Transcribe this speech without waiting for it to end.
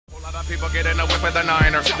People get in the whip with the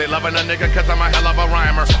niner. They loving a nigga cause I'm a hell of a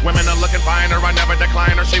rhymer. Women are looking finer, I never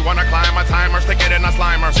decline her. She wanna climb my timer, stick it in a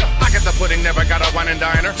slimer. I get the pudding, never got a wine and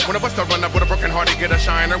diner. When a buster run up with a broken heart, he get a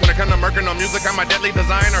shiner. When it come to murking no music, I'm a deadly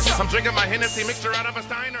designer. I'm drinking my Hennessy mixture out of a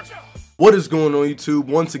Steiner. What is going on, YouTube?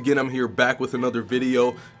 Once again, I'm here back with another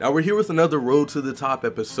video. Now we're here with another Road to the Top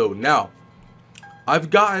episode. Now, I've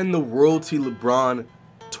gotten the royalty Lebron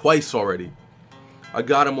twice already. I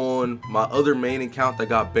got him on my other main account that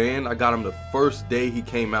got banned. I got him the first day he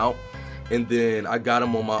came out. And then I got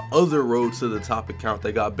him on my other Road to the Top account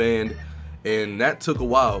that got banned. And that took a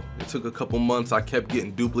while. It took a couple months. I kept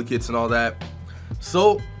getting duplicates and all that.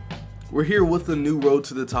 So, we're here with the new Road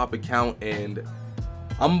to the Top account. And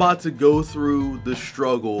I'm about to go through the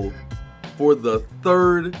struggle for the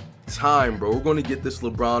third time, bro. We're going to get this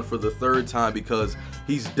LeBron for the third time because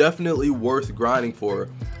he's definitely worth grinding for.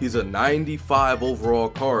 He's a 95 overall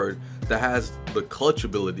card that has the clutch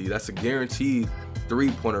ability. That's a guaranteed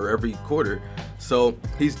three-pointer every quarter. So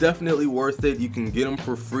he's definitely worth it. You can get him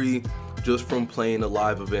for free just from playing the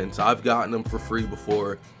live events. I've gotten him for free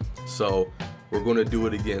before, so we're going to do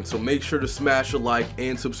it again. So make sure to smash a like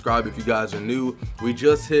and subscribe if you guys are new. We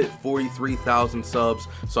just hit 43,000 subs,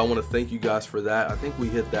 so I want to thank you guys for that. I think we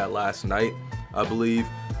hit that last night, I believe.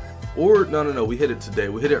 Or, no, we hit it today.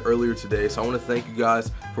 We hit it earlier today, so I want to thank you guys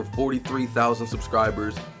for 43,000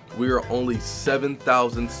 subscribers. We are only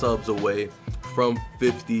 7,000 subs away from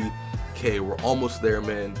 50K. We're almost there,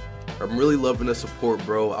 man. I'm really loving the support,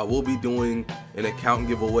 bro. I will be doing an account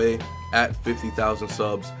giveaway at 50,000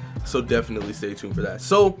 subs, so definitely stay tuned for that.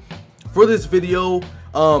 So, for this video,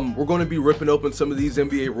 we're going to be ripping open some of these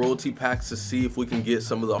NBA royalty packs to see if we can get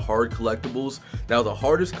some of the hard collectibles. Now, the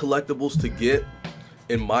hardest collectibles to get,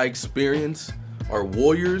 in my experience, are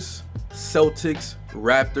Warriors, Celtics,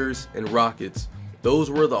 Raptors, and Rockets. Those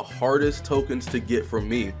were the hardest tokens to get for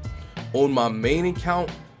me. On my main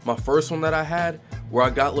account, my first one that I had, where I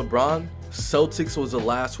got LeBron, Celtics was the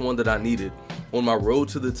last one that I needed. On my Road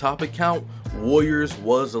to the Top account, Warriors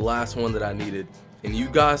was the last one that I needed. And you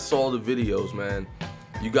guys saw the videos, man.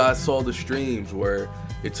 You guys saw the streams where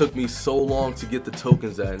it took me so long to get the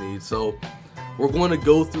tokens that I need. So we're going to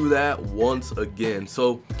go through that once again.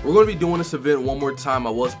 So we're going to be doing this event one more time. I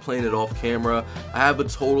was playing it off camera. I have a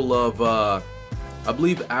total of, I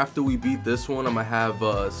believe after we beat this one, I'm going to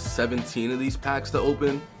have 17 of these packs to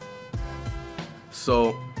open.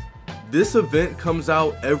 So this event comes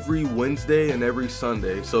out every Wednesday and every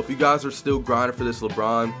Sunday. So if you guys are still grinding for this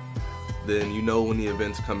LeBron, then you know when the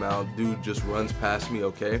events come out. Dude just runs past me,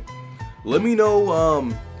 okay? Let me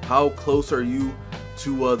know how close are you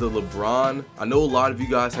to the LeBron. I know a lot of you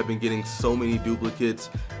guys have been getting so many duplicates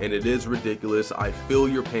and it is ridiculous. I feel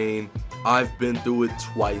your pain. I've been through it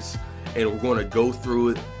twice and we're going to go through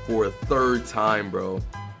it for a third time, bro.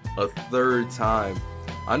 A third time.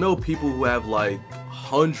 I know people who have like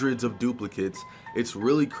hundreds of duplicates. It's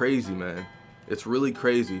really crazy, man. It's really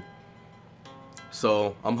crazy.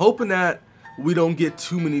 So I'm hoping that we don't get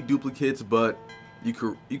too many duplicates, but you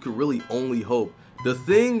could really only hope. The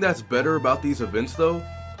thing that's better about these events though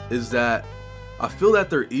is that I feel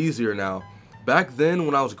that they're easier now. Back then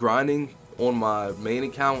when I was grinding on my main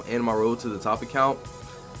account and my Road to the Top account,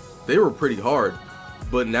 they were pretty hard.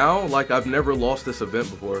 But now, like, I've never lost this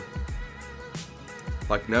event before.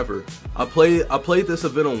 Like, never. I played this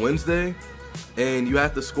event on Wednesday and you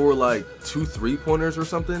have to score like 2 3-pointers or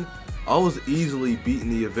something. I was easily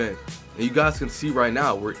beating the event. And you guys can see right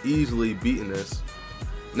now, we're easily beating this.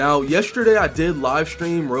 Now, yesterday I did live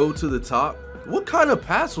stream Road to the Top. What kind of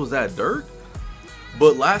pass was that, Dirk?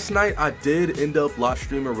 But last night I did end up live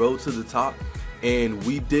streaming Road to the Top. And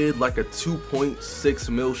we did like a 2.6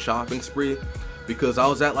 mil shopping spree. Because I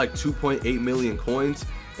was at like 2.8 million coins.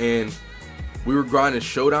 And we were grinding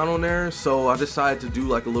Showdown on there. So I decided to do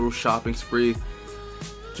like a little shopping spree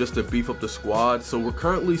just to beef up the squad. So we're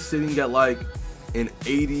currently sitting at like an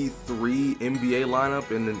 83 NBA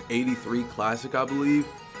lineup and an 83 Classic, I believe.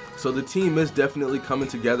 So the team is definitely coming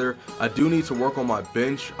together. I do need to work on my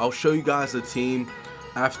bench. I'll show you guys the team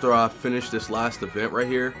after I finish this last event right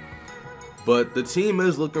here. But the team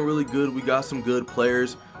is looking really good. We got some good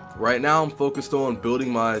players. Right now I'm focused on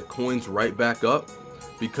building my coins right back up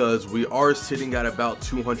because we are sitting at about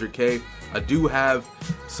 200K. I do have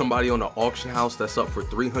somebody on the auction house that's up for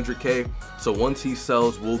 300K. So once he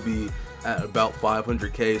sells, we'll be at about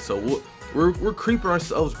 500K. So we're creeping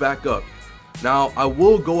ourselves back up. Now, I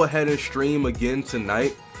will go ahead and stream again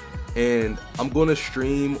tonight. And I'm going to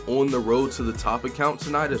stream on the Road to the Top account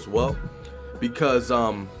tonight as well. Because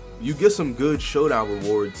you get some good Showdown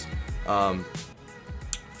rewards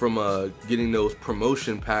from getting those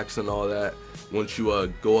promotion packs and all that. once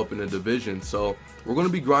you go up in the division. So we're going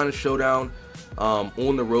to be grinding Showdown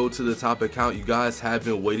on the road to the top account. You guys have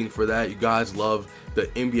been waiting for that. You guys love the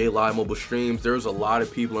NBA Live mobile streams. There was a lot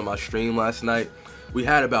of people in my stream last night. We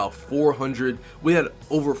had about 400. We had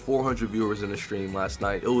over 400 viewers in the stream last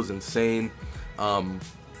night. It was insane.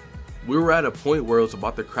 We were at a point where it was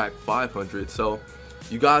about to crack 500. So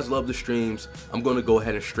you guys love the streams. I'm going to go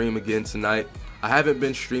ahead and stream again tonight. I haven't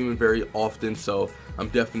been streaming very often, so I'm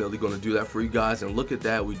definitely going to do that for you guys. And look at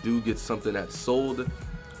that, we do get something that's sold.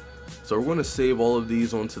 So we're going to save all of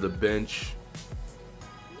these onto the bench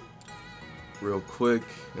real quick,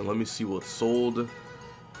 and let me see what's sold.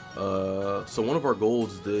 So one of our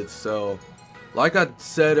golds did sell. Like I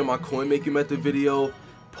said in my coin making method video,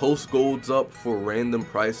 post golds up for random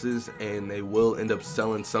prices and they will end up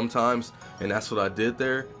selling sometimes, and that's what I did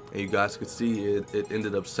there, and you guys could see it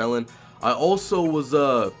ended up selling. I also was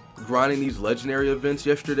grinding these legendary events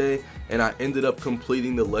yesterday, and I ended up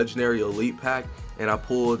completing the legendary elite pack, and I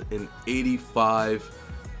pulled an 85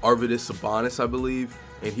 Arvidas Sabonis, I believe,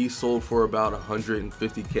 and he sold for about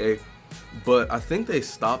 150k. But I think they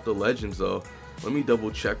stopped the legends though. Let me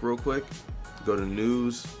double check real quick. Go to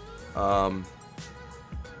news. Alright,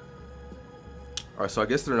 so I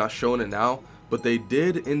guess they're not showing it now, but they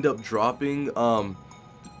did end up dropping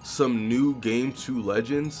some new Game 2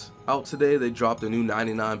 legends out today. They dropped a new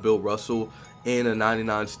 99 Bill Russell and a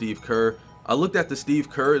 99 Steve Kerr. I looked at the Steve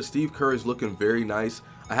Kerr. Steve Kerr is looking very nice.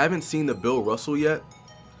 I haven't seen the Bill Russell yet,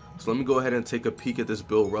 so let me go ahead and take a peek at this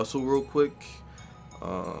Bill Russell real quick.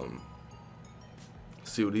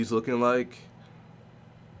 See what he's looking like.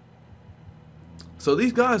 So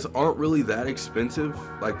these guys aren't really that expensive.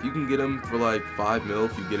 Like, you can get them for like 5 mil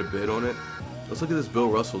if you get a bid on it. Let's look at this Bill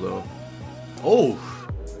Russell though. Oh,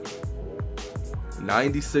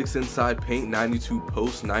 96 inside paint, 92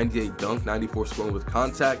 post, 98 dunk, 94 scoring with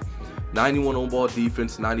contact, 91 on ball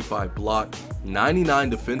defense, 95 block, 99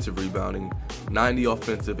 defensive rebounding, 90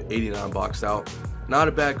 offensive, 89 box out. Not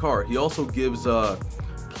a bad card. He also gives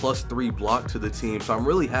 +3 block to the team, so I'm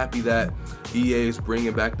really happy that EA is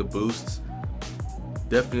bringing back the boosts.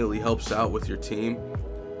 Definitely helps out with your team.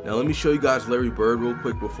 Now let me show you guys Larry Bird real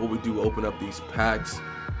quick before we do open up these packs.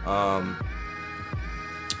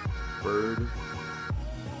 Bird.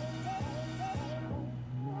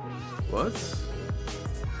 What?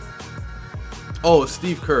 Oh, it's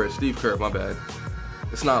Steve Kerr. Steve Kerr, my bad.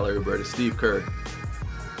 It's not Larry Bird, it's Steve Kerr.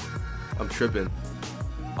 I'm tripping.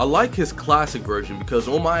 I like his classic version because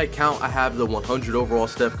on my account I have the 100 overall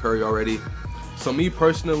Steph Curry already. So me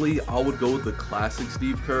personally, I would go with the classic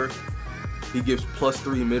Steve Kerr. He gives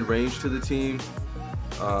 +3 mid-range to the team.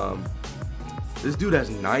 This dude has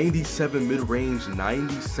 97 mid-range,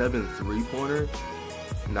 97 three-pointer,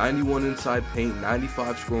 91 inside paint,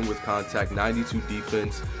 95 scoring with contact, 92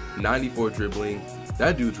 defense, 94 dribbling.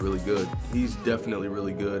 That dude's really good. He's definitely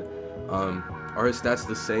really good. Are his stats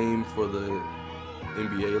the same for the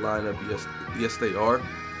NBA lineup? Yes they are.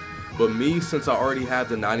 But me, since I already have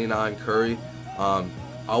the 99 Curry,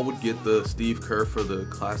 I would get the Steve Kerr for the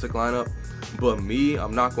classic lineup. But me,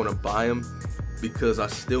 I'm not going to buy him because I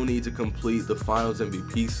still need to complete the Finals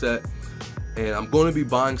MVP set. And I'm going to be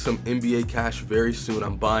buying some NBA cash very soon.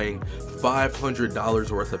 I'm buying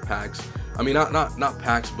 $500 worth of packs. I mean, not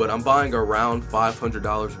packs, but I'm buying around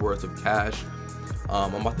 $500 worth of cash.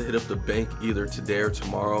 I'm about to hit up the bank either today or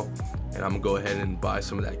tomorrow, and I'm gonna go ahead and buy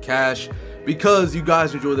some of that cash because you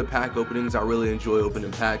guys enjoy the pack openings. I really enjoy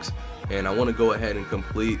opening packs, and I want to go ahead and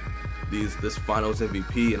complete this Finals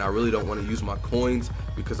MVP, and I really don't want to use my coins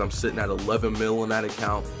because I'm sitting at 11 mil on that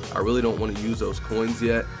account. I really don't want to use those coins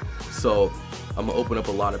yet, so I'm gonna open up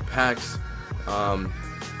a lot of packs.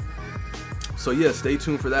 So yeah, stay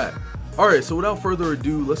tuned for that. Alright, so without further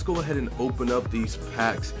ado, let's go ahead and open up these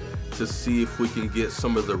packs to see if we can get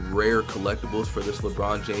some of the rare collectibles for this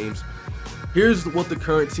LeBron James. Here's what the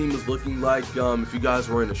current team is looking like. If you guys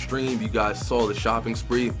were in the stream, you guys saw the shopping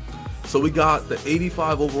spree. So we got the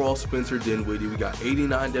 85 overall Spencer Dinwiddie, we got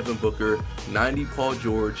 89 Devin Booker, 90 Paul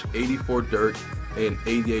George, 84 Dirk, and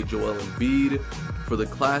 88 Joel Embiid. For the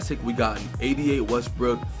classic, we got an 88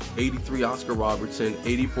 Westbrook, 83 Oscar Robertson,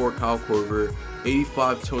 84 Kyle Korver,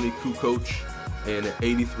 85 Tony Kukoc, and an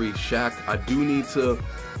 83 Shaq. I do need to,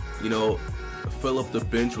 you know, fill up the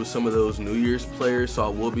bench with some of those New Year's players, so I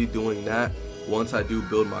will be doing that once I do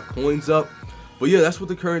build my coins up. But yeah, that's what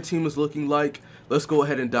the current team is looking like. Let's go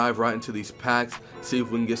ahead and dive right into these packs, see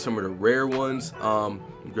if we can get some of the rare ones.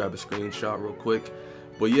 Grab a screenshot real quick.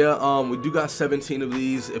 But yeah, we do got 17 of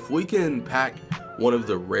these. If we can pack one of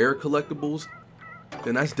the rare collectibles,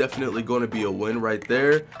 then that's definitely going to be a win right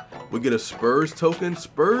there. We get a Spurs token.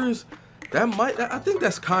 Spurs I think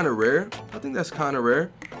that's kind of rare.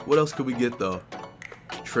 What else could we get though?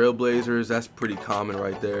 Trailblazers, that's pretty common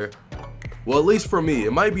right there. Well, at least for me.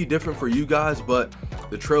 It might be different for you guys, but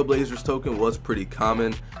the Trailblazers token was pretty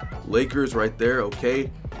common. Lakers right there, okay.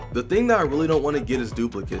 The thing that I really don't want to get is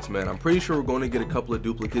duplicates, man. I'm pretty sure we're going to get a couple of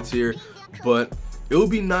duplicates here, but it would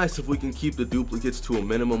be nice if we can keep the duplicates to a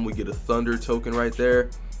minimum. We get a Thunder token right there.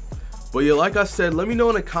 But yeah, like I said, let me know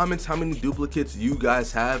in the comments how many duplicates you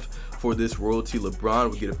guys have for this Royalty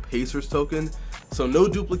LeBron. We get a Pacers token. So no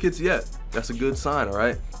duplicates yet. That's a good sign, all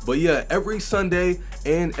right? But yeah, every Sunday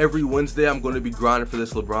and every Wednesday, I'm going to be grinding for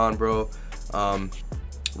this LeBron, bro.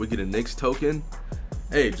 We get a Knicks token.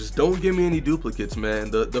 Hey, just don't give me any duplicates,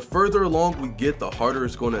 man. The further along we get, the harder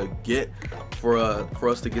it's going to get for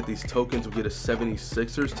us to get these tokens. We get a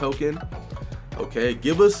 76ers token. Okay,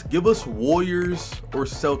 give us Warriors or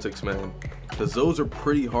Celtics, man, because those are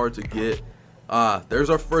pretty hard to get. There's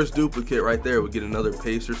our first duplicate right there. We get another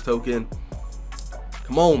Pacers token.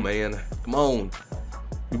 Come on, man. Come on.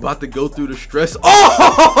 We about to go through the stress.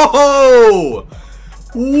 Oh!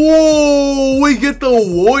 Whoa! We get the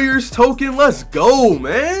Warriors token. Let's go,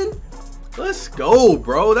 man. Let's go,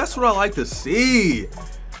 bro. That's what I like to see.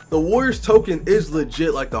 The Warriors token is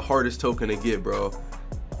legit like the hardest token to get, bro.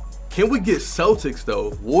 Can we get Celtics, though?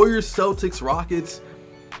 Warriors, Celtics, Rockets.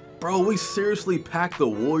 Bro, we seriously packed the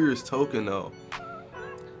Warriors token, though.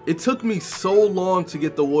 It took me so long to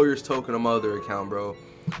get the Warriors token on my other account, bro.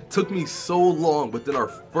 It took me so long, but then our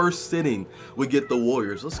first sitting, we get the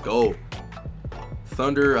Warriors. Let's go.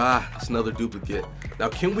 Thunder, it's another duplicate. Now,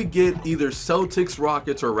 can we get either Celtics,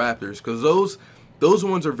 Rockets, or Raptors? Because those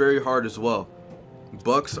ones are very hard as well.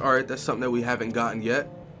 Bucks, all right, that's something that we haven't gotten yet.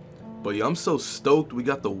 But yeah, I'm so stoked we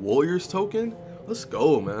got the Warriors token. Let's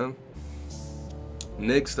go, man.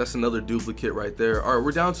 Knicks, that's another duplicate right there. All right,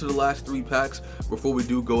 we're down to the last 3 packs before we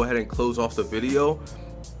do go ahead and close off the video.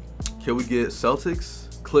 Can we get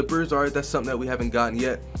Celtics? Clippers, all right, that's something that we haven't gotten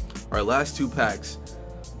yet. All right, last 2 packs.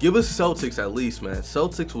 Give us Celtics at least, man.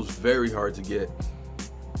 Celtics was very hard to get.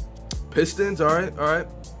 Pistons, all right, all right.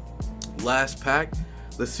 Last pack.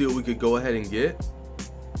 Let's see what we could go ahead and get.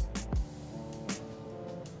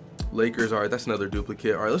 Lakers, all right, that's another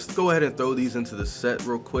duplicate. All right, let's go ahead and throw these into the set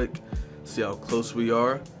real quick. See how close we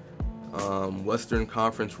are. Western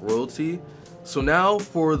Conference Royalty. So now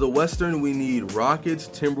for the Western, we need Rockets,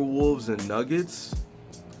 Timberwolves, and Nuggets.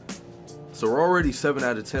 So we're already 7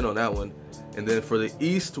 out of 10 on that one. And then for the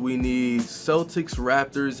East, we need Celtics,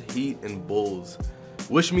 Raptors, Heat, and Bulls.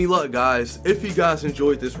 Wish me luck, guys. If you guys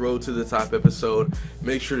enjoyed this Road to the Top episode,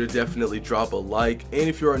 make sure to definitely drop a like. And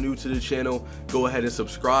if you are new to the channel, go ahead and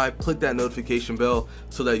subscribe. Click that notification bell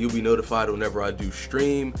so that you'll be notified whenever I do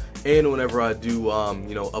stream and whenever I do,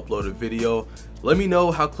 upload a video. Let me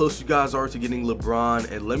know how close you guys are to getting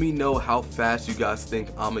LeBron, and let me know how fast you guys think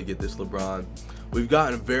I'm gonna get this LeBron. We've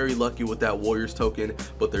gotten very lucky with that Warriors token,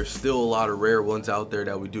 but there's still a lot of rare ones out there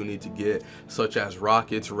that we do need to get, such as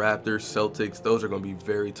Rockets, Raptors, Celtics. Those are going to be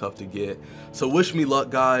very tough to get. So wish me luck,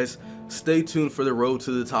 guys. Stay tuned for the Road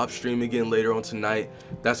to the Top stream again later on tonight.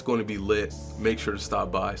 That's going to be lit. Make sure to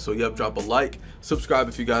stop by. So yep, drop a like, subscribe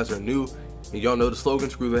if you guys are new, and y'all know the slogan,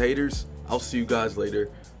 screw the haters. I'll see you guys later.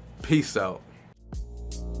 Peace out.